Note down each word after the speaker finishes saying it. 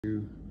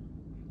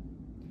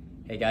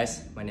Hey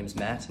guys, my name is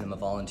Matt and I'm a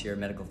volunteer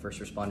medical first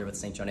responder with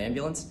St. John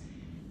Ambulance.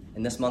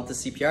 And this month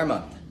is CPR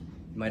month.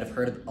 You might have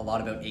heard a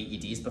lot about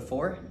AEDs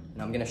before, and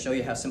I'm going to show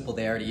you how simple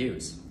they are to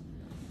use.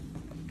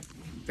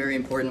 Very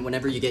important,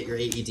 whenever you get your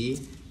AED,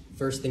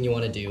 first thing you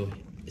want to do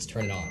is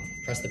turn it on.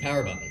 Press the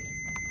power button.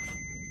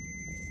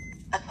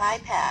 Apply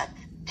pads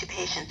to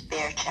patient's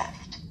bare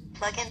chest.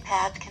 Plug in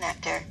pads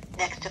connector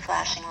next to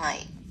flashing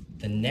light.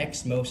 The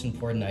next most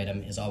important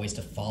item is always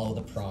to follow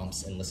the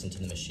prompts and listen to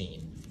the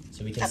machine.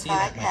 So we can see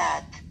Apply that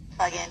pads,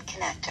 plug in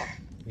connector.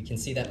 we can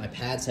see that my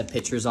pads have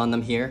pictures on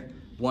them here.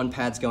 One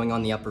pad's going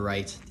on the upper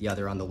right, the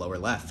other on the lower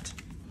left.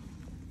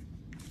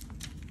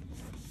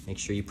 Make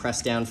sure you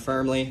press down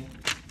firmly.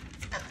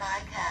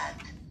 Apply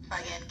pads,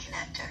 plug in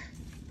connector.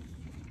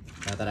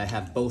 Now that I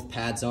have both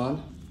pads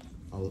on,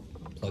 I'll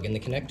plug in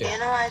the connector.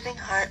 Analyzing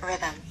heart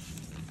rhythm.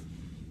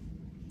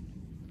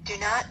 Do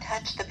not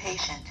touch the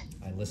patient.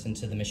 I listen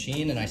to the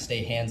machine and I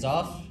stay hands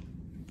off.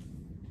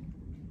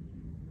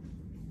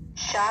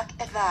 Shock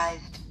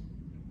advised.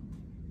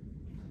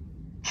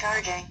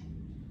 Charging.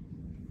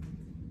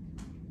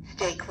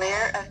 Stay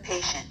clear of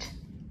patient.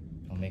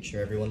 I'll make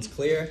sure everyone's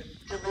clear.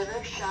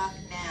 Deliver shock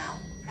now.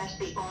 Press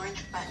the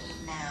orange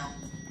button now.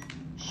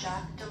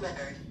 Shock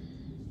delivered.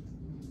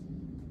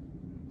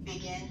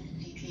 Begin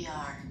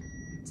CPR.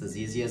 It's as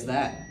easy as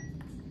that.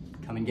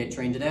 Come and get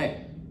trained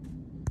today.